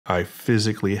I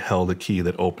physically held a key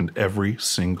that opened every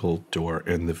single door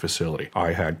in the facility.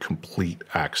 I had complete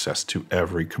access to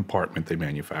every compartment they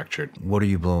manufactured. What are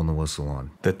you blowing the whistle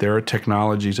on? That there are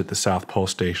technologies at the South Pole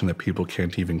Station that people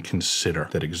can't even consider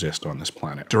that exist on this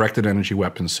planet. Directed energy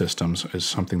weapon systems is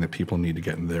something that people need to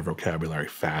get in their vocabulary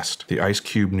fast. The Ice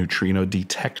Cube neutrino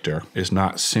detector is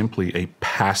not simply a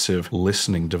passive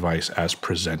listening device as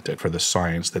presented for the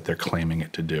science that they're claiming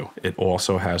it to do. It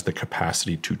also has the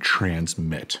capacity to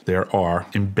transmit. There are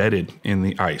embedded in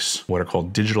the ice what are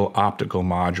called digital optical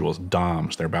modules,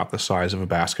 DOMs. They're about the size of a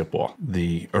basketball.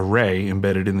 The array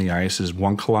embedded in the ice is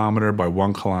 1 kilometer by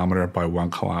 1 kilometer by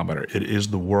 1 kilometer. It is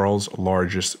the world's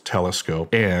largest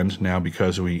telescope. And now,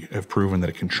 because we have proven that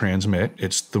it can transmit,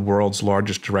 it's the world's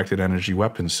largest directed energy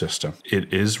weapons system.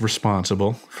 It is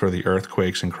responsible for the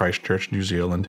earthquakes in Christchurch, New Zealand,